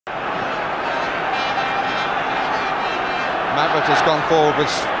Lambert has gone forward with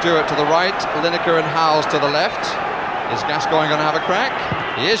Stewart to the right, Lineker and Howes to the left. Is Gascoigne going to have a crack?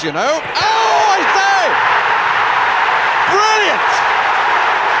 He is, you know. Oh, I say! Brilliant!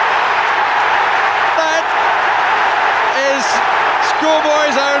 That is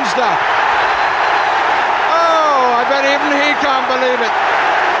schoolboy's own stuff. Oh, I bet even he can't believe it.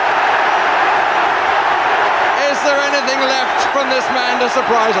 Is there anything left from this man to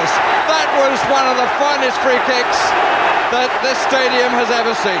surprise us? That was one of the finest free kicks that this stadium has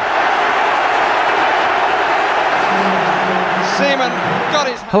ever seen. Seaman got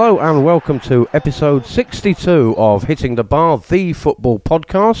his... Hello and welcome to episode 62 of Hitting the Bar, the football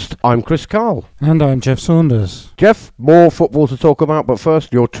podcast. I'm Chris Carl. And I'm Jeff Saunders. Jeff, more football to talk about, but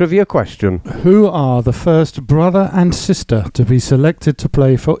first, your trivia question. Who are the first brother and sister to be selected to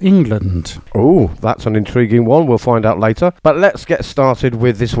play for England? Oh, that's an intriguing one. We'll find out later. But let's get started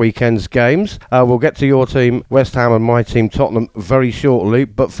with this weekend's games. We'll get to your team, West Ham, and my team, Tottenham, very shortly.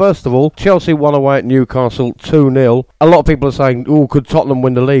 But first of all, Chelsea won away at Newcastle 2-0. A lot of people are saying, oh, could Tottenham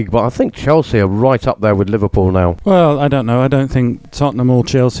win the league? But I think Chelsea are right up there with Liverpool now. Well, I don't know. I don't think Tottenham or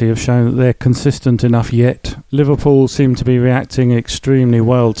Chelsea have shown that they're consistent enough yet. Liverpool seem to be reacting extremely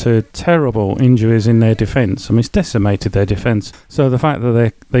well to terrible injuries in their defence. I mean, it's decimated their defence. So the fact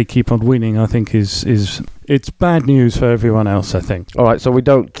that they keep on winning, I think, is it's bad news for everyone else, I think. All right, so we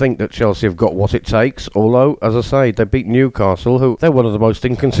don't think that Chelsea have got what it takes, although, as I say, they beat Newcastle, who they're one of the most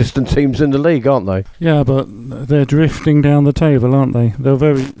inconsistent teams in the league, aren't they? Yeah, but they're drifting down the table, aren't they?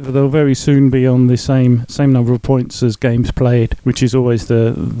 They'll very soon be on the same number of points as games played, which is always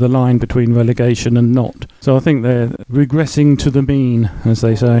the line between relegation and not. So I think they're regressing to the mean, as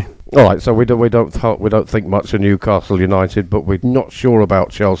they say. All right, so we don't think much of Newcastle United, but we're not sure about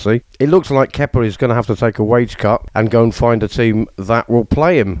Chelsea. It looks like Kepa is going to have to take a wage cut and go and find a team that will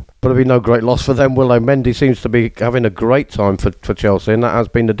play him. But it'll be no great loss for them, will they? Mendy seems to be having a great time for Chelsea, and that has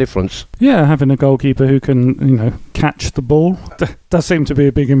been the difference. Yeah, having a goalkeeper who can, catch the ball does seem to be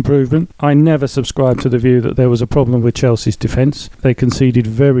a big improvement. I never subscribed to the view that there was a problem with Chelsea's defence. They conceded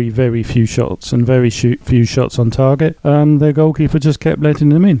very, very few shots and very few shots on target. Their goalkeeper just kept letting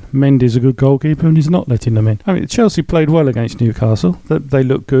them in. Mendy's a good goalkeeper, and he's not letting them in. I mean, Chelsea played well against Newcastle. They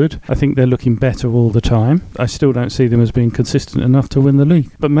look good. I think they're looking better all the time. I still don't see them as being consistent enough to win the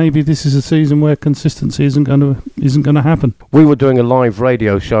league. But maybe this is a season where consistency isn't going to happen. We were doing a live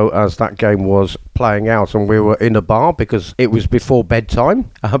radio show as that game was playing out, and we were in a bar because it was before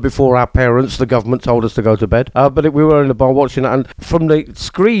bedtime, before our parents, the government, told us to go to bed. But we were in the bar watching it, and from the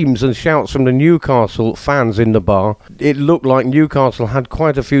screams and shouts from the Newcastle fans in the bar, it looked like Newcastle had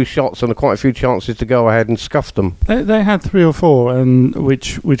quite a few shots and quite a few chances to go ahead and scuff them. They had 3 or 4, and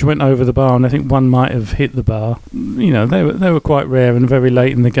which went over the bar, and I think one might have hit the bar. They were quite rare and very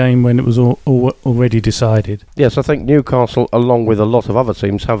late in the game when it was already decided. Yes, I think Newcastle, along with a lot of other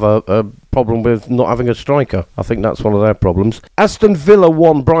teams, have a problem with not having a striker. I think that's one of their problems. Aston Villa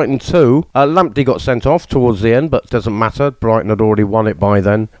won, Brighton 2. Lamptey got sent off towards the end, but doesn't matter. Brighton had already won it by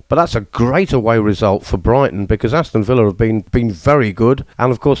then. But that's a great away result for Brighton because Aston Villa have been very good,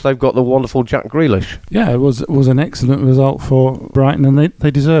 and of course they've got the wonderful Jack Grealish. Yeah, it was an excellent result for Brighton, and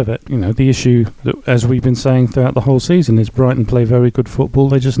they deserve it. The issue that, as we've been saying throughout the whole season, is Brighton play very good football.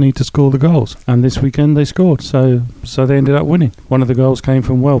 They just need to score the goals, and this weekend they scored, so they ended up winning. One of the goals came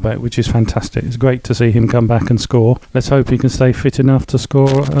from Welbeck, which is fantastic. It's great to see him come back and score. Let's hope he can stay fit enough to score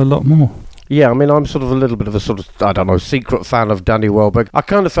a lot more. Yeah, I mean, I'm sort of a little bit of a secret fan of Danny Welbeck. I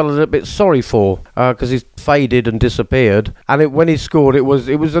kind of felt a little bit sorry for, because he's faded and disappeared. And when he scored, it was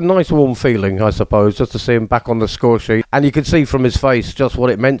a nice warm feeling, I suppose, just to see him back on the score sheet. And you could see from his face just what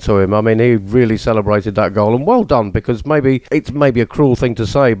it meant to him. I mean, he really celebrated that goal, and well done, because it's maybe a cruel thing to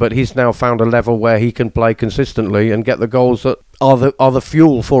say, but he's now found a level where he can play consistently and get the goals that are the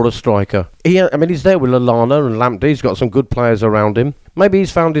fuel for a striker. He's there with Lallana and Lamptey. He's got some good players around him. Maybe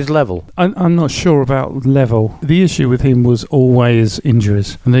he's found his level. I'm not sure about level. The issue with him was always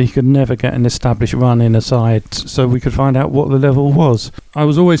injuries, and that he could never get an established run in a side so we could find out what the level was. I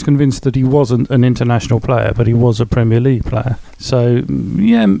was always convinced that he wasn't an international player, but he was a Premier League player. So,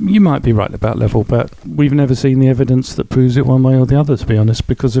 yeah, you might be right about level, but we've never seen the evidence that proves it one way or the other, to be honest,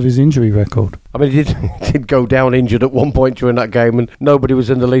 because of his injury record. I mean, he did go down injured at one point during that game, and nobody was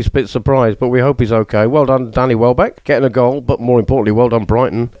in the least bit surprised, but we hope he's okay. Well done, Danny Welbeck, getting a goal, but more importantly, well done,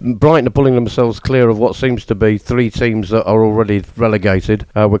 Brighton. Brighton are pulling themselves clear of what seems to be 3 teams that are already relegated.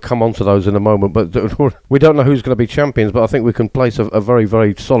 We'll come on to those in a moment, but we don't know who's going to be champions, but I think we can place a very very,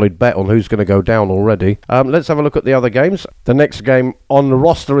 very solid bet on who's going to go down already. Let's have a look at the other games. The next game on the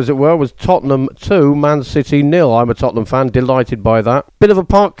roster, as it were, was Tottenham 2, Man City 0. I'm a Tottenham fan, delighted by that. Bit of a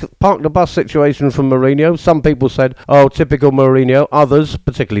park the bus situation from Mourinho. Some people said, oh, typical Mourinho. Others,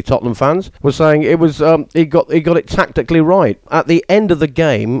 particularly Tottenham fans, were saying it was he got it tactically right. At the end of the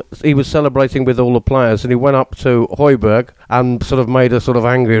game, he was celebrating with all the players, and he went up to Højbjerg and sort of made a sort of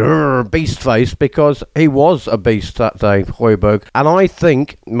angry beast face, because he was a beast that day, Højbjerg. And I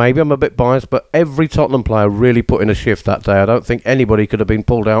think, maybe I'm a bit biased, but every Tottenham player really put in a shift that day. I don't think anybody could have been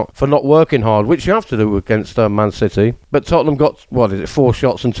pulled out for not working hard, which you have to do against Man City. But Tottenham got, 4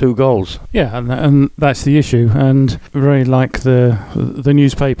 shots and 2 goals. Yeah, and that's the issue. And very like the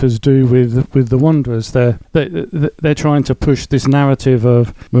newspapers do with the Wanderers, they're trying to push this narrative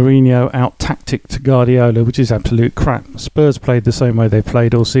of Mourinho out-tacticked Guardiola, which is absolute crap. Spurs played the same way they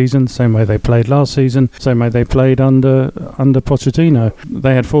played all season, same way they played last season, same way they played under Pochettino.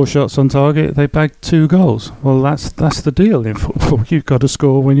 They had 4 shots on target, they bagged 2 goals. Well, that's the deal in football. You've got to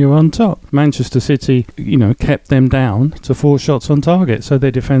score when you're on top. Manchester City, kept them down to 4 shots on target, so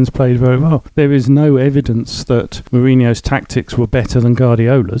their defence played very well. There is no evidence that Mourinho's tactics were better than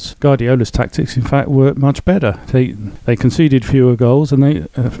Guardiola's. Guardiola's tactics, in fact, were much better. They conceded fewer goals and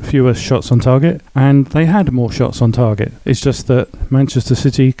fewer shots on target, and they had more shots on target. It's just that Manchester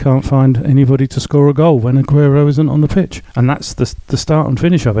City can't find anybody to score a goal when Aguero isn't on the pitch, and that's the start and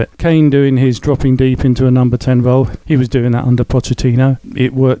finish of it. Kane doing his dropping deep into a number 10 role, he was doing that under Pochettino.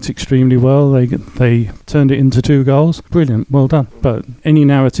 It worked extremely well. They turned it into 2 goals. Brilliant, well done. But any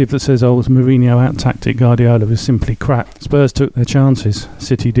narrative that says, oh, it was Mourinho out-tactic Guardiola is simply crap. Spurs took their chances,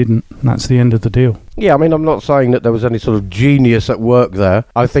 City didn't, and that's the end of the deal. Yeah, I mean, I'm not saying that there was any sort of genius at work there.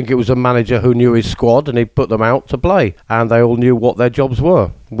 I think it was a manager who knew his squad and he put them out to play, and they all knew what their jobs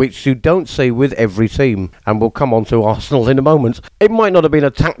were, which you don't see with every team. And we'll come on to Arsenal in a moment. It might not have been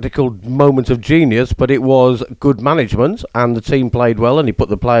a tactical moment of genius, but it was good management, and the team played well, and he put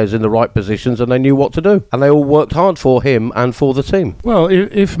the players in the right positions, and they knew what to do, and they all worked hard for him and for the team. Well,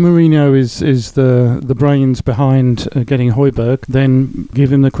 if Mourinho is the brains behind getting Højbjerg, then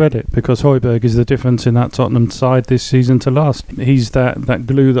give him the credit, because Højbjerg is the difference in that Tottenham side this season to last. He's that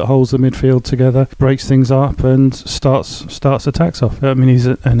glue that holds the midfield together, breaks things up, and starts attacks off. I mean, he's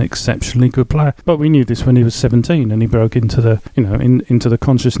an exceptionally good player. But we knew this when he was 17, and he broke into the into the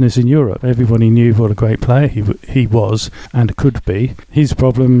consciousness in Europe. Everybody knew what a great player he was and could be. His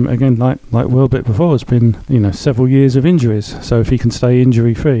problem, again, like Welbeck before, has been several years of injuries. So if he can stay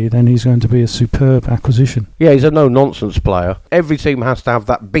injury free, then he's going to be a superb acquisition. Yeah, he's a no-nonsense player. Every team has to have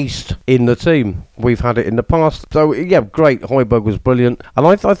that beast in the team. We've had it in the past. So, yeah, great. Højbjerg was brilliant. And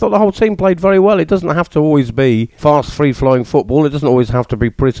I thought the whole team played very well. It doesn't have to always be fast, free-flowing football. It doesn't always have to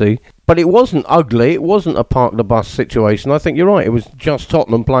be pretty. But it wasn't ugly. It wasn't a park-the-bus situation. I think you're right. It was just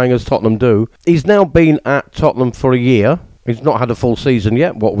Tottenham playing as Tottenham do. He's now been at Tottenham for a year. He's not had a full season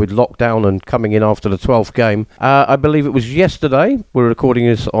yet, what with lockdown and coming in after the 12th game. I believe it was yesterday. We're recording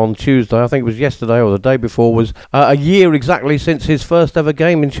this on Tuesday. I think it was yesterday or the day before was a year exactly since his first ever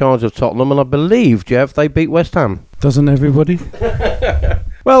game in charge of Tottenham. And I believe, Jeff, they beat West Ham. Doesn't everybody?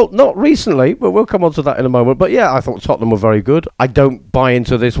 Well, not recently, but we'll come on to that in a moment. But yeah, I thought Tottenham were very good. I don't buy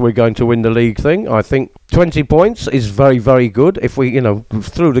into this we're going to win the league thing. I think 20 points is very, very good. If we,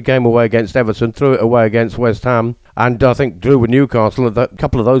 threw the game away against Everton, threw it away against West Ham, and I think drew with Newcastle, a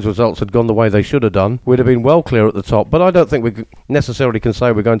couple of those results had gone the way they should have done, we'd have been well clear at the top. But I don't think we necessarily can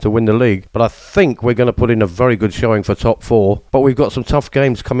say we're going to win the league. But I think we're going to put in a very good showing for top 4. But we've got some tough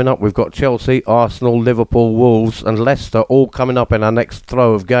games coming up. We've got Chelsea, Arsenal, Liverpool, Wolves and Leicester all coming up in our next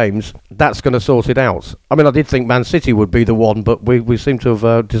throw of games. That's going to sort it out. I mean, I did think Man City would be the one, but we seem to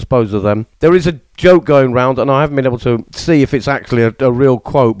have disposed of them. There is a joke going round, and I haven't been able to see if it's actually a real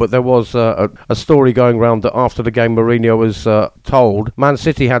quote, but there was a story going round that after the game Mourinho was told Man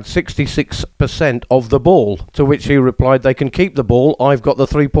City had 66% of the ball, to which he replied, they can keep the ball, I've got the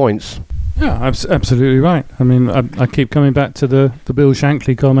 3 points. Yeah, absolutely right. I mean, I keep coming back to the Bill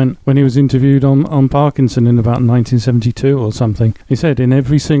Shankly comment when he was interviewed on Parkinson in about 1972 or something. He said in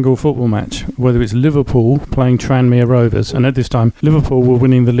every single football match, whether it's Liverpool playing Tranmere Rovers, and at this time Liverpool were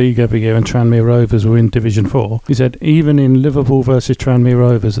winning the league every year and Tranmere Rovers were in Division 4, he said even in Liverpool versus Tranmere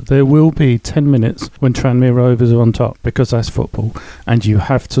Rovers, there will be 10 minutes when Tranmere Rovers are on top, because that's football, and you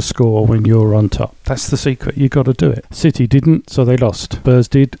have to score when you're on top. That's the secret. You got to do it. City didn't, so they lost. Spurs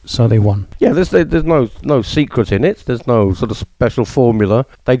did, so they won. Yeah, there's no secret in it. There's no sort of special formula.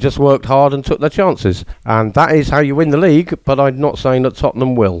 They just worked hard and took their chances, and that is how you win the league. But I'm not saying that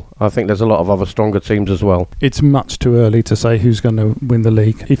Tottenham will. I think there's a lot of other stronger teams as well. It's much too early to say who's going to win the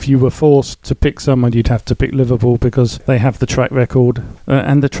league. If you were forced to pick someone, you'd have to pick Liverpool because they have the track record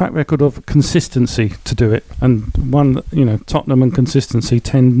and the track record of consistency to do it. And Tottenham and consistency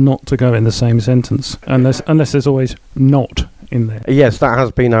tend not to go in the same sentence unless there's always not in there. Yes, that has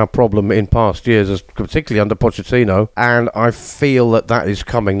been our problem in past years, particularly under Pochettino, and I feel that is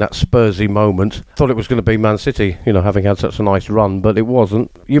coming, that Spursy moment. Thought it was going to be Man City, having had such a nice run, but it wasn't.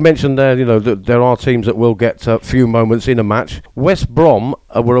 You mentioned there, that there are teams that will get a few moments in a match. West Brom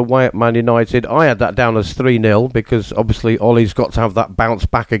were away at Man United. I had that down as 3-0 because obviously Ollie's got to have that bounce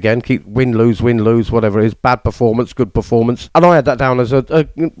back again, keep win, lose, whatever it is, bad performance, good performance. And I had that down as a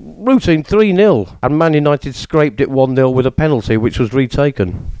routine 3-0, and Man United scraped it 1-0 with a penalty, which was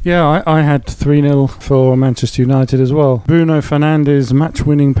retaken. Yeah, I had 3-0 for Manchester United as well. Bruno Fernandes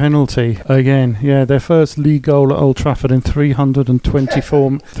match-winning penalty again. Yeah, their first league goal at Old Trafford in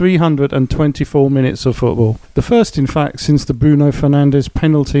 324 minutes of football. The first, in fact, since the Bruno Fernandes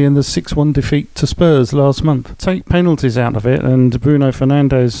penalty in the 6-1 defeat to Spurs last month. Take penalties out of it, and Bruno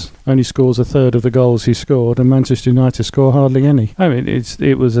Fernandes only scores a third of the goals he scored, and Manchester United score hardly any. I mean,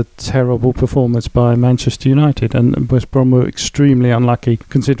 it was a terrible performance by Manchester United, and West Brom were extremely unlucky,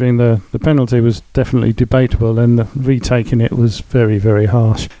 considering the penalty was definitely debatable, and the retaking it was very, very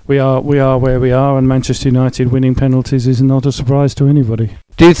harsh. We are where we are, and Manchester United winning penalties is not a surprise to anybody.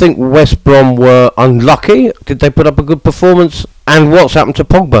 Do you think West Brom were unlucky? Did they put up a good performance? And what's happened to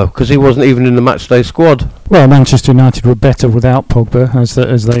Pogba? Because he wasn't even in the matchday squad. Well, Manchester United were better without Pogba,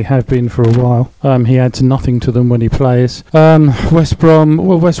 as they have been for a while. He adds nothing to them when he plays. West Brom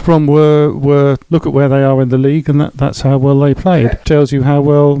were look at where they are in the league, and that's how well they played. Tells you how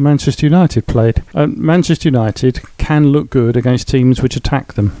well Manchester United played. Manchester United can look good against teams which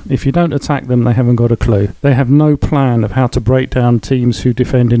attack them. If you don't attack them, they haven't got a clue. They have no plan of how to break down teams who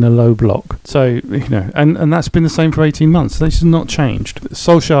defend in a low block. So, and that's been the same for 18 months. This has not changed.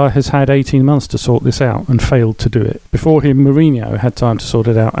 Solskjaer has had 18 months to sort this out and failed to do it. Before him, Mourinho had time to sort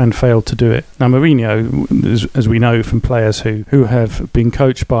it out and failed to do it. Now, Mourinho, as we know from players who have been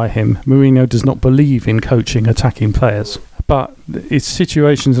coached by him, Mourinho does not believe in coaching attacking players. But it's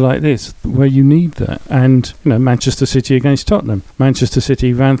situations like this where you need that. And, Manchester City against Tottenham. Manchester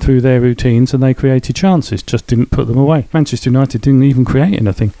City ran through their routines and they created chances, just didn't put them away. Manchester United didn't even create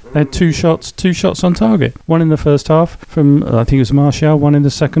anything. They had two shots on target. One in the first half from, I think it was Martial, one in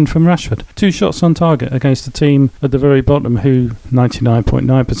the second from Rashford. 2 shots on target against a team at the very bottom who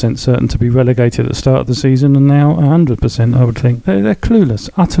 99.9% certain to be relegated at the start of the season, and now 100%, I would think. They're clueless.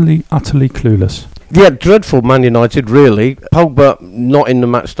 Utterly, utterly clueless. Yeah, dreadful Man United, really. Pogba not in the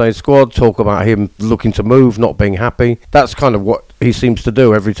matchday squad. Talk about him looking to move, not being happy. That's kind of what he seems to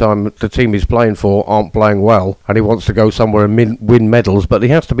do every time the team he's playing for aren't playing well, and he wants to go somewhere and win medals, but he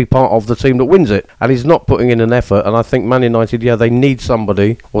has to be part of the team that wins it, and he's not putting in an effort. And I think Man United, they need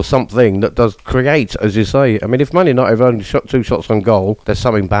somebody or something that does create, as you say. I mean, if Man United have only shot 2 shots on goal, there's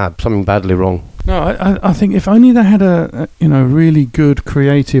something badly wrong. No, I think if only they had a really good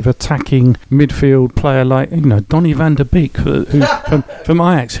creative attacking midfield player like Donny van der Beek who from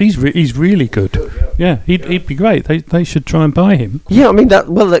Ajax. He's really good. Yeah, he'd be great. They should try and buy him. Yeah, I mean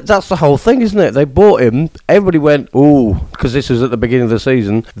that's the whole thing, isn't it? They bought him. Everybody went, ooh, because this is at the beginning of the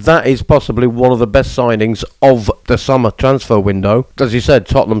season. That is possibly one of the best signings of the summer transfer window. As you said,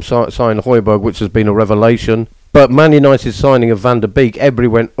 Tottenham signed Højbjerg, which has been a revelation. But Man United's signing of Van der Beek, everybody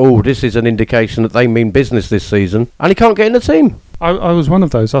went, oh, this is an indication that they mean business this season. And he can't get in the team. I was one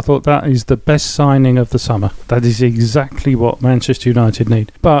of those. I thought that is the best signing of the summer. That is exactly what Manchester United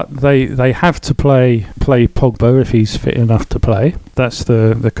need. But they have to play Pogba if he's fit enough to play. That's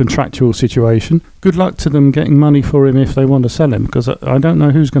the contractual situation. Good luck to them getting money for him if they want to sell him, because I don't know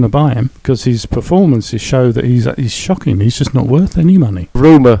who's going to buy him, because his performances show that he's shocking. He's just not worth any money.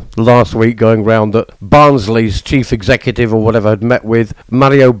 Rumour last week going round that Barnsley's chief executive or whatever had met with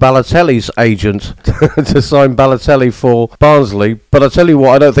Mario Balotelli's agent to sign Balotelli for Barnsley. But I tell you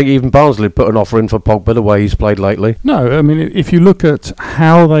what, I don't think even Barnsley put an offer in for Pogba the way he's played lately. No, I mean, if you look at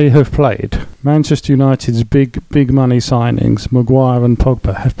how they have played, Manchester United's big money signings, Maguire and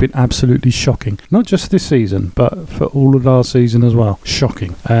Pogba, have been absolutely shocking. Not just this season, but for all of last season as well.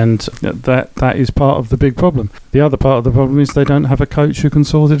 Shocking. And that is part of the big problem. The other part of the problem is they don't have a coach who can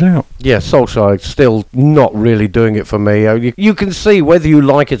sort it out. Yeah, Solskjaer still not really doing it for me. You can see whether you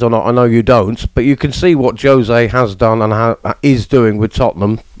like it or not. I know you don't, but you can see what Jose has done and is doing with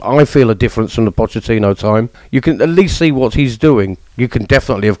Tottenham. I feel a difference from the Pochettino time. You can at least see what he's doing. You can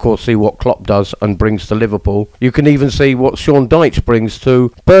definitely, of course, see what Klopp does and brings to Liverpool. You can even see what Sean Dyche brings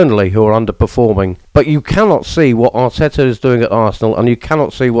to Burnley, who are underperforming. But you cannot see what Arteta is doing at Arsenal, and you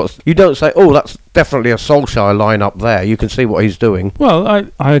cannot see you don't say, oh, that's definitely a Solskjaer line-up there. You can see what he's doing. Well,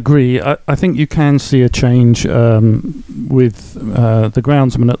 I agree. I think you can see a change with the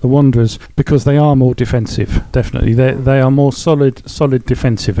groundsmen at the Wanderers, because they are more defensive, definitely. They are more solid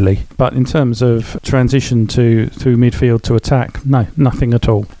defensively. But in terms of transition through midfield to attack, no, nothing at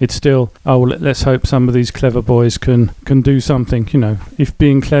all. It's still, let's hope some of these clever boys can do something. You know, if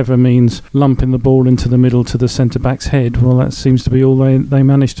being clever means lumping the ball into the middle to the centre-back's head, well, that seems to be all they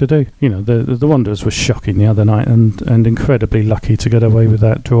managed to do. You know, the Wanderers were shocking the other night and incredibly lucky to get away with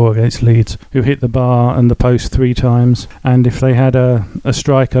that draw against Leeds, who hit the bar and the post 3 times. And if they had a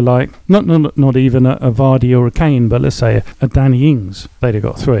striker like, not even a Vardy or a Kane, but let's say a Danny Ings, they'd have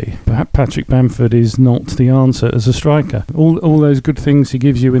got 3. Perhaps Patrick Bamford is not the answer as a striker. All those good things he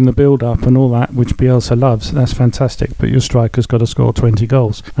gives you in the build-up and all that, which Bielsa loves, that's fantastic. But your striker's got to score 20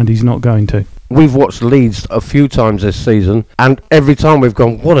 goals, and he's not going to. We've watched Leeds a few times this season, and every time we've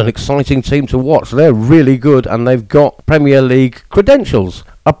gone, what an exciting team to watch. They're really good, and they've got Premier League credentials.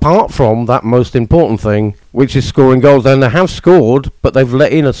 Apart from that most important thing, which is scoring goals. And they have scored, but they've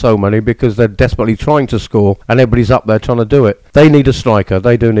let in so many because they're desperately trying to score, and everybody's up there trying to do it. They need a striker.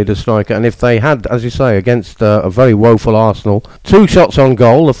 They do need a striker. And if they had, as you say, against a very woeful Arsenal, 2 shots on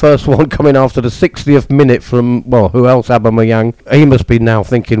goal, the first one coming after the 60th minute from, well, who else? Aubameyang. He must be now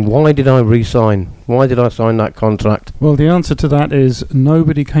thinking, why did I re-sign? Why did I sign that contract? Well, the answer to that is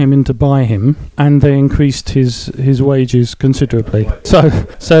nobody came in to buy him, and they increased his wages considerably.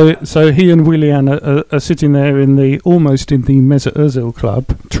 So he and Willian are sitting there almost in the Mesut Ozil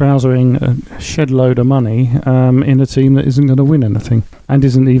club, trousering a shed load of money in a team that isn't going to win anything and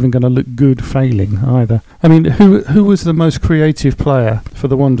isn't even going to look good failing either. I mean, who was the most creative player for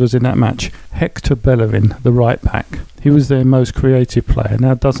the Wanderers in that match? Hector Bellerin, the right back. He was their most creative player.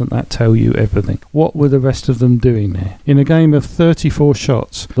 Now, doesn't that tell you everything? What were the rest of them doing there? In a game of 34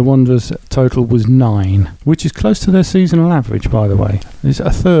 shots, the Wanderers' total was 9, which is close to their seasonal average, by the way. It's a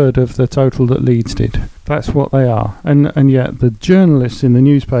third of the total that Leeds did. That's what they are. And yet the journalists in the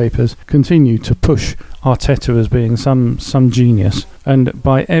newspapers continue to push Arteta as being some genius. And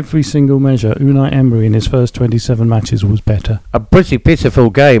by every single measure, Unai Emery in his first 27 matches was better. A pretty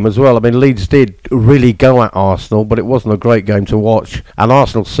pitiful game as well. I mean, Leeds did really go at Arsenal, but it wasn't a great game to watch. And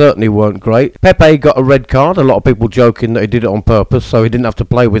Arsenal certainly weren't great. Pepe got a red card. A lot of people joking that he did it on purpose, so he didn't have to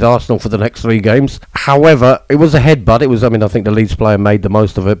play with Arsenal for the next 3 games. However, it was a headbutt. I think the Leeds player made the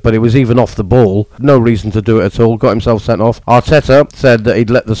most of it, but it was even off the ball. No reason to do it at all. Got himself sent off. Arteta said that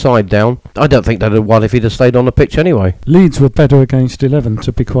he'd let the side down. I don't think they'd have won if he'd have stayed on the pitch anyway. Leeds were better against 11,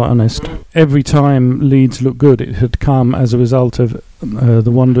 to be quite honest. Every time Leeds looked good, it had come as a result of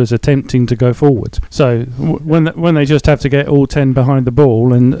the Wanderers attempting to go forward. So when they just have to get all 10 behind the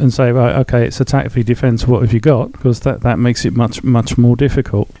ball and say, right, okay, it's attack v defence, what have you got? Because that makes it much more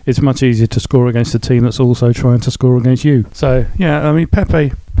difficult. It's much easier to score against a team that's also trying to score against you. So yeah, I mean,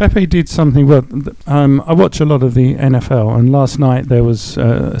 Pepe did something well. I watch a lot of the NFL, and last night there was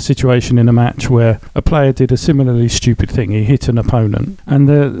a situation in a match where a player did a similarly stupid thing. He hit an opponent, and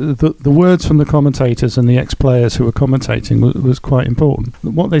the words from the commentators and the ex-players who were commentating was quite important.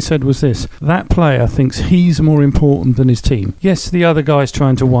 What they said was this: that player thinks he's more important than his team. Yes, the other guy's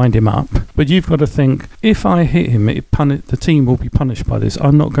trying to wind him up, but you've got to think, if I hit him, the team will be punished by this.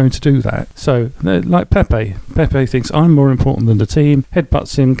 I'm not going to do that. So, like Pepe thinks I'm more important than the team,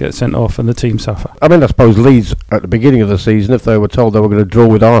 headbutts him, get sent off, and the team suffer. I mean, I suppose Leeds at the beginning of the season, if they were told they were going to draw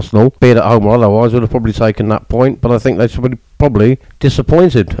with Arsenal, be it at home or otherwise, would have probably taken that point, but I think they should be probably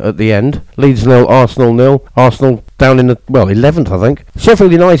disappointed at the end. Leeds 0, Arsenal 0. Arsenal down in the 11th, I think.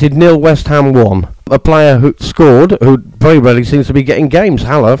 Sheffield United 0, West Ham 1. a player who scored, who very rarely seems to be getting games.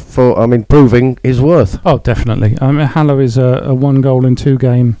 Haller, proving his worth. Oh, definitely. Haller is a 1 goal in 2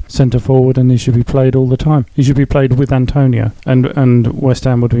 game centre forward, and he should be played all the time. He should be played with Antonio, and West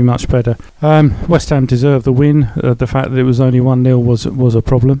Ham would be much better. West Ham deserved the win. The fact that it was only 1-0 was a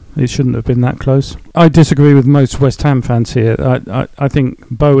problem. It shouldn't have been that close. I disagree with most West Ham fans here. I think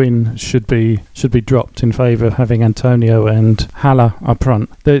Bowen should be dropped in favour of having Antonio and Haller up front.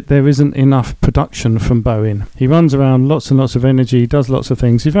 There isn't enough production from Bowen. He runs around, lots and lots of energy, does lots of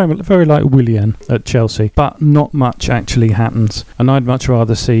things. He's very, very like Willian at Chelsea, but not much actually happens. And I'd much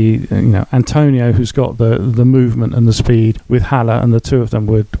rather see Antonio, who's got the movement and the speed, with Haller, and the two of them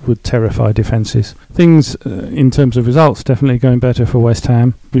would terrify defences. Things in terms of results definitely going better for West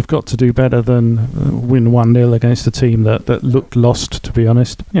Ham. We've got to do better than win 1-0 against a team that looked lost, to be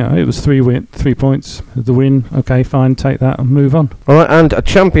honest. It was 3 points. The win, okay, fine, take that and move on. All right, and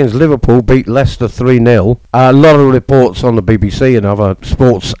champions Liverpool beat Leicester 3-0. A lot of reports on the BBC and other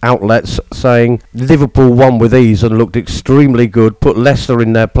sports outlets saying Liverpool won with ease and looked extremely good, put Leicester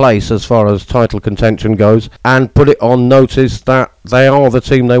in their place as far as title contention goes, and put it on notice that they are the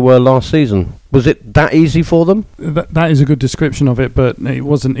team they were last season. Was it that easy for them? That is a good description of it, but it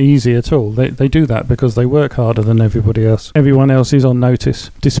wasn't easy at all. They do that because they work harder than everybody else. Everyone else is on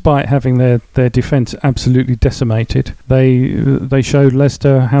notice. Despite having their defence absolutely decimated, they showed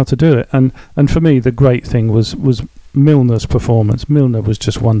Leicester how to do it. And for me, the great thing was Milner's performance. Milner was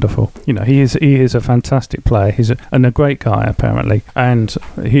just wonderful. He is a fantastic player. And a great guy apparently. And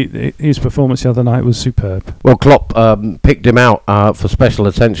his performance the other night was superb. Well, Klopp picked him out for special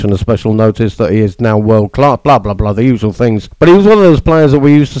attention and special notice that he is now world class. Blah blah blah, the usual things. But he was one of those players that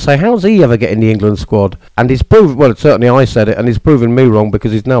we used to say, how's he ever get in the England squad? And he's proven. Well, certainly I said it, and he's proven me wrong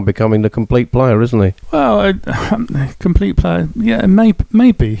because he's now becoming the complete player, isn't he? Well, complete player. Yeah,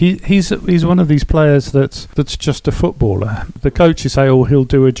 maybe he's one of these players that's just a footballer. The coaches say, he'll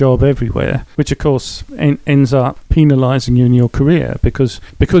do a job everywhere, which of course ends up penalising you in your career because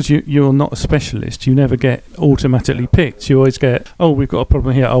you're not a specialist. You never get automatically picked. You always get, we've got a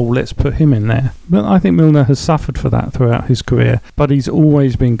problem here, let's put him in there. Well, I think Milner has suffered for that throughout his career, but he's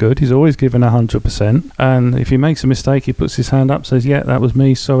always been good. He's always given 100%, and if he makes a mistake, he puts his hand up, says, yeah, that was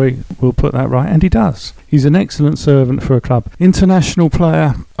me, sorry, we'll put that right, and he does. He's an excellent servant for a club. International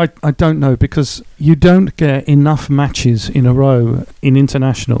player, I don't know, because you don't get enough matches in a row in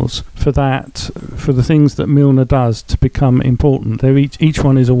internationals for the things that Milner does to become important. Each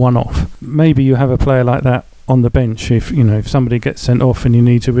one is a one-off. Maybe you have a player like that on the bench. If somebody gets sent off and you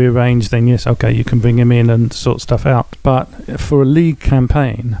need to rearrange, then yes, okay, you can bring him in and sort stuff out. But for a league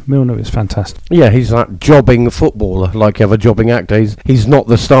campaign, Milner is fantastic. Yeah, he's that jobbing footballer, like you have a jobbing actor. He's not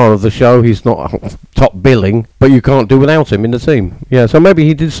the star of the show, he's not top billing, but you can't do without him in the team. Yeah, so maybe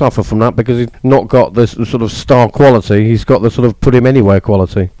he did suffer from that because he's not got this sort of star quality, he's got the sort of put him anywhere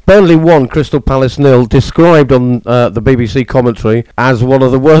quality. Burnley 1, Crystal Palace 0, described on the BBC commentary as one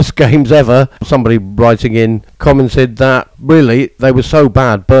of the worst games ever. Somebody writing in commented that really they were so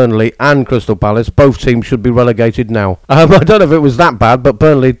bad, Burnley and Crystal Palace, both teams should be relegated now. I don't know if it was that bad, but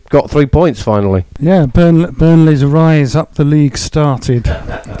Burnley got 3 points finally. Yeah, Burnley's rise up the league started.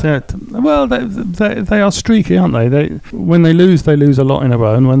 Well, they are streaky, aren't they? When they lose a lot in a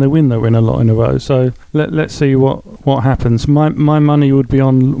row, and when they win a lot in a row. So let's see what happens. My money would be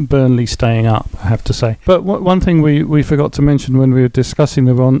on Burnley staying up, I have to say. But one thing we forgot to mention when we were discussing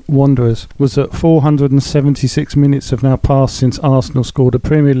the Wanderers was that 476 minutes have now passed since Arsenal scored a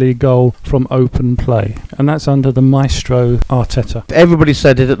Premier League goal from open play, and that's under the maestro Arteta. Everybody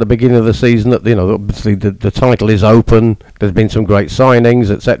said it at the beginning of the season that obviously the title is open. There's been some great signings,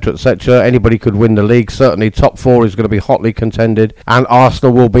 etc., etc. Anybody could win the league. Certainly, top 4 is going to be hotly contended, and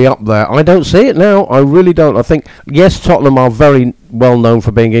Arsenal will be up there. I don't see it now. I really don't. I think yes, Tottenham are very well known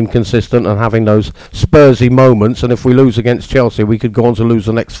for being inconsistent and having those Spursy moments, and if we lose against Chelsea, we could go on to lose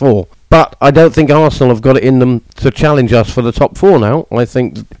the next 4. But I don't think Arsenal have got it in them to challenge us for the top 4 now. I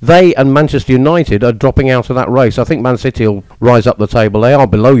think they and Manchester United are dropping out of that race. I think Man City will rise up the table. They are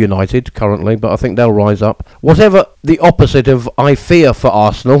below United currently, but I think they'll rise up. Whatever the opposite of I fear for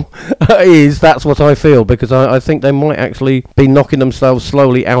Arsenal is, that's what I feel, because I think they might actually be knocking themselves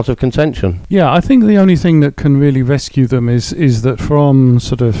slowly out of contention. Yeah, I think the only thing that can really rescue them is that from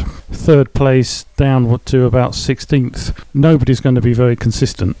sort of third place down to about 16th, nobody's going to be very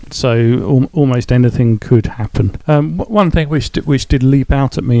consistent. So almost anything could happen. One thing which did leap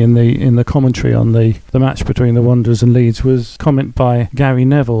out at me in the commentary on the match between the Wanderers and Leeds was a comment by Gary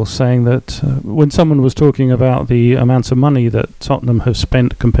Neville saying that when someone was talking about the amount of money that Tottenham have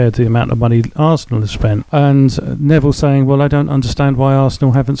spent compared to the amount of money Arsenal have spent, and Neville saying, well, I don't understand why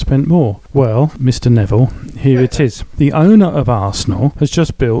Arsenal haven't spent more. Well, Mr. Neville, here it is. The owner of Arsenal has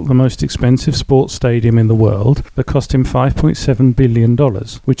just built the most expensive sports stadium in the world that cost him $5.7 billion,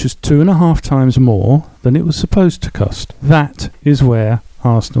 which is 2.5 times more than it was supposed to cost. That is where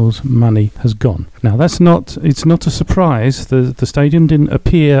Arsenal's money has gone. Now it's not a surprise. The stadium didn't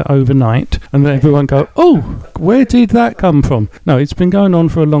appear overnight and everyone go, oh, where did that come from? No, it's been going on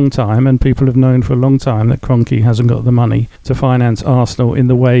for a long time, and people have known for a long time that Kroenke hasn't got the money to finance Arsenal in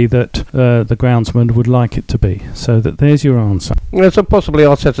the way that the groundsman would like it to be. So there's your answer. Yeah, so possibly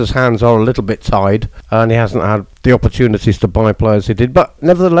Arteta's hands are a little bit tied and he hasn't had the opportunities to buy players he did, but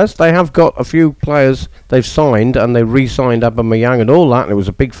nevertheless they have got a few players they've signed, and they re-signed Aubameyang and all that, and it was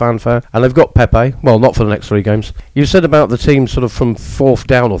a big fanfare, and they've got Pepe, well, not for the next 3 games. You said about the team sort of from 4th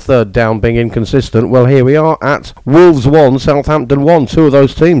down or 3rd down being inconsistent. Well, here we are at Wolves 1, Southampton 1, 2 of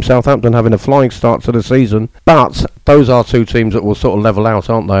those teams, Southampton having a flying start to the season, but those are 2 teams that will sort of level out,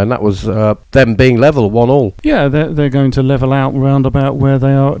 aren't they? And that was them being level, 1-1. Yeah, they're going to level out round about where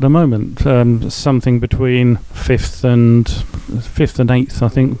they are at the moment, something between 5th and 8th. I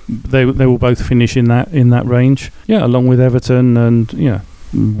think they will both finish in that range. Yeah, along with Everton and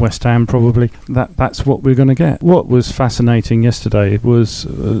West Ham probably. That's what we're going to get. What was fascinating yesterday was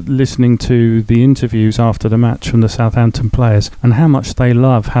listening to the interviews after the match from the Southampton players and how much they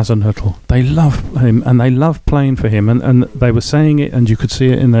love Hasenhüttl. They love him and they love playing for him, and they were saying it and you could see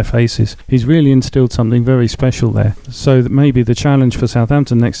it in their faces. He's really instilled something very special there. So that maybe the challenge for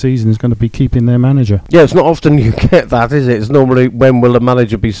Southampton next season is going to be keeping their manager. Yeah, it's not often you get that, is it? It's normally when will the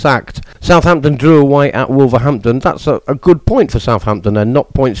manager be sacked. Southampton drew away at Wolverhampton. That's a good point for Southampton then, not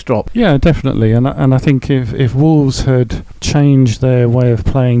points dropped. Yeah, definitely, and I think if Wolves had changed their way of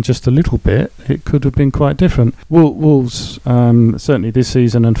playing just a little bit, it could have been quite different. Wolves, certainly this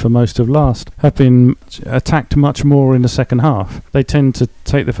season and for most of last, have been attacked much more in the second half. They tend to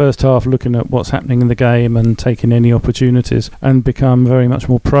take the first half looking at what's happening in the game and taking any opportunities, and become very much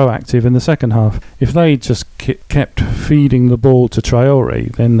more proactive in the second half. If they just kept feeding the ball to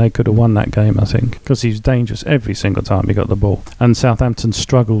Traore, then they could have won that game, I think, because he's dangerous every single time he got the ball. And Southampton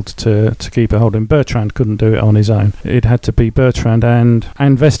struggled to keep a hold of him. Bertrand couldn't do it on his own. It had to be Bertrand and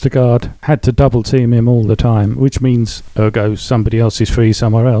Vestergaard had to double team him all the time, which means ergo somebody else is free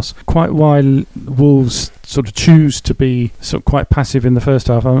somewhere else. Quite why Wolves sort of choose to be sort of quite passive in the first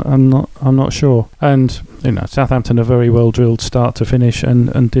half, I'm not sure. And Southampton a very well drilled start to finish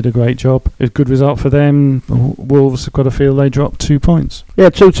and did a great job. It's a good result for them. Wolves have got to feel they dropped 2 points. Yeah,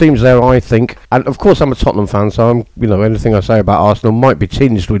 2 teams there, I think. And of course I'm a Tottenham fan, so anything I say about Arsenal might be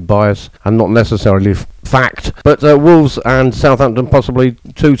tinged with bias and not necessarily fact. But Wolves and Southampton possibly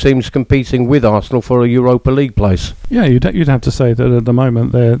 2 teams competing with Arsenal for a Europa League place. Yeah, you'd have to say that at the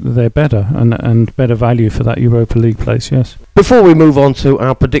moment they're better and better value for that Europa League place, yes. Before we move on to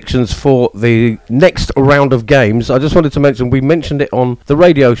our predictions for the next round of games, I just wanted to mention, we mentioned it on the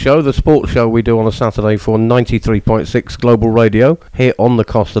radio show, the sports show we do on a Saturday for 93.6 Global Radio here on the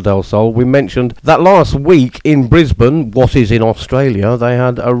Costa del Sol. We mentioned that last week in Brisbane, what is in Australia, they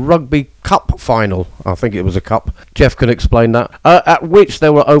had a rugby cup final. I think it was a cup. Jeff can explain that. At which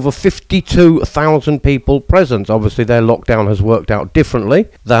there were over 52,000 people present. Obviously their lockdown has worked out differently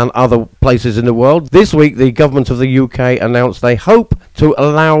than other places in the world. This week the government of the UK announced they hope to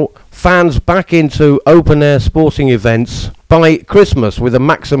allow fans back into open-air sporting events by Christmas, with a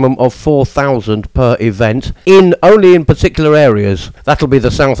maximum of 4,000 per event, only in particular areas. That'll be the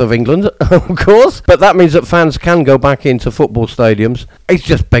south of England, of course, but that means that fans can go back into football stadiums. It's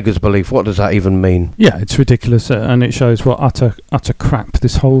just beggars belief. What does that even mean? Yeah, it's ridiculous, and it shows what utter crap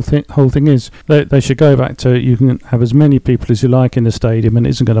this whole thing is. They should go back to, you can have as many people as you like in the stadium, and it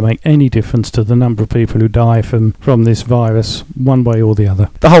isn't going to make any difference to the number of people who die from this virus, one way or the other.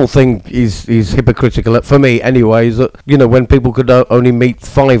 The whole thing is hypocritical, for me anyway, is that, when people could only meet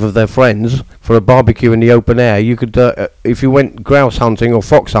 5 of their friends for a barbecue in the open air, you could, if you went grouse hunting or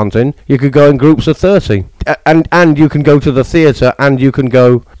fox hunting, you could go in groups of 30. And you can go to the theatre and you can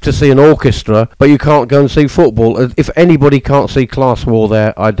go to see an orchestra, but you can't go and see football. If anybody can't see class war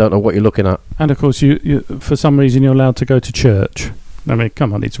there, I don't know what you're looking at. And of course, you for some reason you're allowed to go to church. I mean,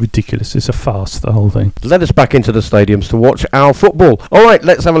 come on, it's ridiculous. It's a farce, the whole thing. Let us back into the stadiums to watch our football. All right,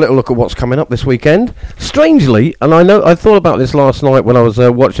 let's have a little look at what's coming up this weekend. Strangely, and I thought about this last night when I was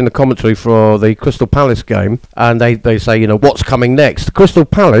watching the commentary for the Crystal Palace game, and they say, what's coming next? Crystal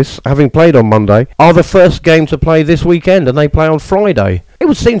Palace, having played on Monday, are the first game to play this weekend, and they play on Friday. It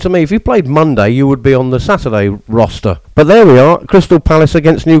would seem to me if you played Monday, you would be on the Saturday roster. But there we are, Crystal Palace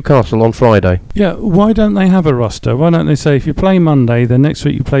against Newcastle on Friday. Yeah, why don't they have a roster? Why don't they say if you play Monday, then next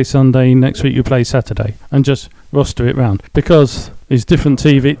week you play Sunday, next week you play Saturday, and just roster it round? Because these different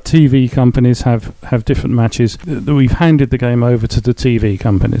TV companies have different matches. We've handed the game over to the TV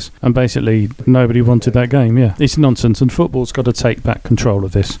companies, and basically nobody wanted that game. Yeah, it's nonsense, and football's got to take back control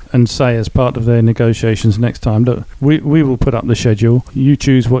of this and say as part of their negotiations next time, look, we will put up the schedule, you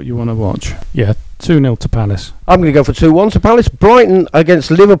choose what you want to watch. Yeah, 2-0 to Palace. I'm going to go for 2-1 to Palace. Brighton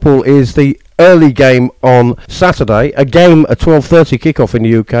against Liverpool is the early game on Saturday, a 12:30 kickoff in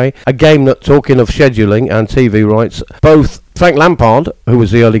the UK, a game that, talking of scheduling and TV rights, both Frank Lampard, who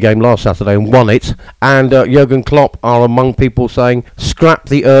was the early game last Saturday and won it, and Jurgen Klopp are among people saying scrap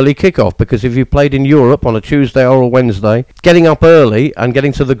the early kickoff, because if you played in Europe on a Tuesday or a Wednesday, getting up early and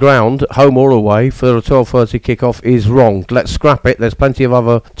getting to the ground, home or away, for a 12:30 kickoff is wrong. Let's scrap it. There's plenty of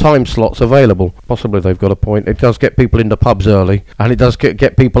other time slots available. Possibly they've got a point. It does get people into pubs early, and it does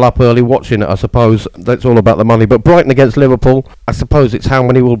get people up early watching it, I suppose. That's all about the money. But Brighton against Liverpool, I suppose it's how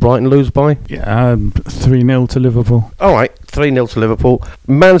many will Brighton lose by? Yeah, 3-0 to Liverpool. All right. 3-0 to Liverpool.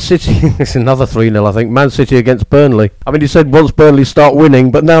 Man City, it's another 3-0 I think. Man City against Burnley. I mean, you said once Burnley start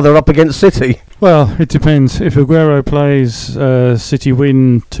winning, but now they're up against City. Well, it depends. If Aguero plays, City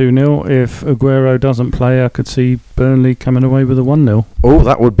win 2-0. If Aguero doesn't play, I could see Burnley coming away with a 1-0. Oh,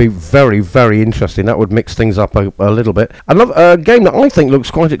 that would be very, very interesting. That would mix things up a little bit. Another game that I think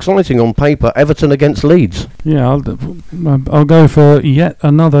looks quite exciting on paper, Everton against Leeds. Yeah, I'll go for yet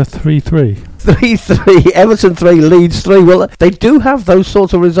another 3-3. 3-3, Everton 3, Leeds 3. Well, they do have those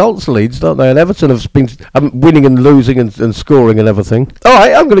sorts of results, Leeds, don't they? And Everton have been winning and losing and scoring and everything. All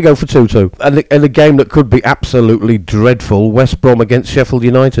right, I'm going to go for 2-2. And a game that could be absolutely dreadful, West Brom against Sheffield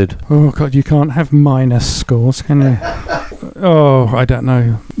United. Oh, God, you can't have minus scores, can you? Oh, I don't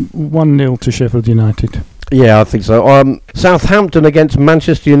know. 1-0 to Sheffield United. Yeah, I think so. Southampton against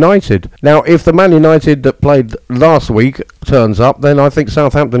Manchester United. Now, if the Man United that played last week turns up, then I think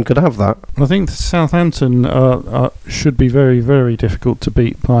Southampton could have that. I think Southampton should be very, very difficult to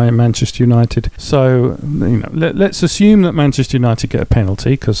beat by Manchester United. So, let's assume that Manchester United get a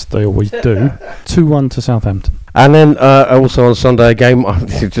penalty, because they always do. 2-1 to Southampton. And then also on Sunday, a game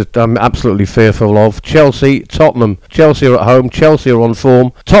I'm absolutely fearful of. Chelsea-Tottenham. Chelsea are at home. Chelsea are on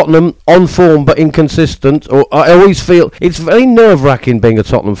form. Tottenham on form but inconsistent. I always feel it's very nerve-wracking being a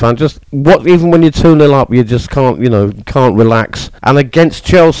Tottenham fan. Even when you're 2-0 up, you just can't relax. And against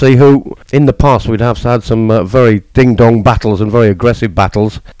Chelsea, who in the past we'd have had some very ding-dong battles and very aggressive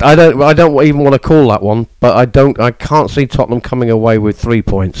battles. I don't even want to call that one, but I can't see Tottenham coming away with 3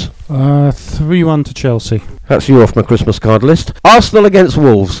 points. 3-1 to Chelsea. That's you off my Christmas card list. Arsenal against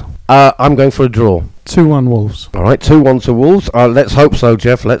Wolves. I'm going for a draw. 2-1 Wolves. All right, 2-1 to Wolves. Let's hope so,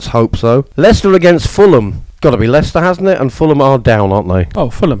 Jeff. Let's hope so. Leicester against Fulham. Got to be Leicester, hasn't it? And Fulham are down, aren't they? Oh,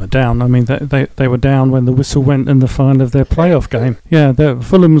 Fulham are down. I mean, they were down when the whistle went in the final of their playoff game. Yeah,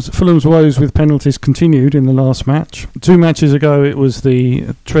 Fulham's woes with penalties continued in the last match. 2 matches ago, it was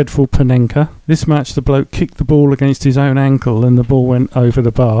the dreadful Panenka. This match, the bloke kicked the ball against his own ankle and the ball went over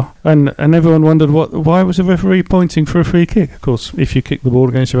the bar. And everyone wondered why was the referee pointing for a free kick? Of course, if you kick the ball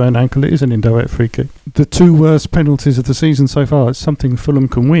against your own ankle, it is an indirect free kick. The 2 worst penalties of the season so far. It's something Fulham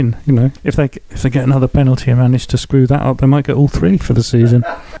can win. If they get another penalty and manage to screw that up, they might get all 3 for the season.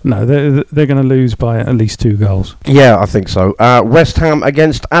 No, they're going to lose by at least 2 goals. Yeah, I think so. West Ham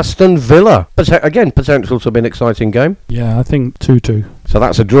against Aston Villa. Again, potential to be an exciting game. Yeah, I think 2-2. So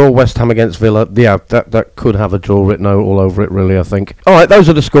that's a draw, West Ham against Villa. Yeah, that could have a draw written all over it, really, I think. All right, those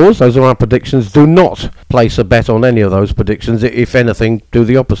are the scores. Those are our predictions. Do not place a bet on any of those predictions. If anything, do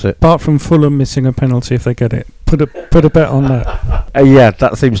the opposite. Apart from Fulham missing a penalty if they get it. Put a bet on that. Yeah,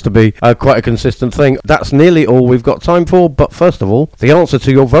 that seems to be quite a consistent thing. That's nearly all we've got time for. But first of all, the answer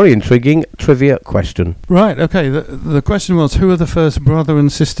to your very intriguing trivia question. Right, okay. The question was, who are the first brother and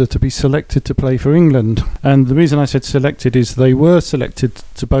sister to be selected to play for England? And the reason I said selected is they were selected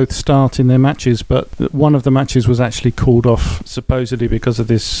to both start in their matches, but one of the matches was actually called off, supposedly because of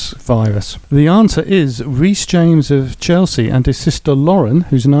this virus. The answer is Reece James of Chelsea and his sister Lauren,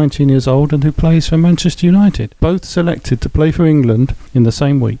 who's 19 years old and who plays for Manchester United. Both selected to play for England in the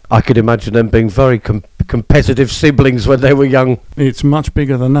same week. I could imagine them being very competitive siblings when they were young. It's much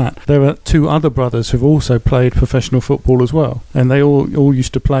bigger than that. There are 2 other brothers who've also played professional football as well, and they all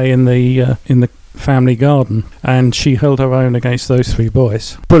used to play in the family garden, and she held her own against those 3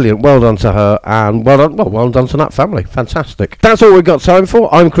 boys. Brilliant. Well done to her, and well done to that family. Fantastic. That's all we've got time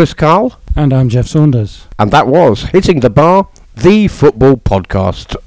for. I'm Chris Carl. And I'm Jeff Saunders. And that was Hitting the Bar, the football podcast.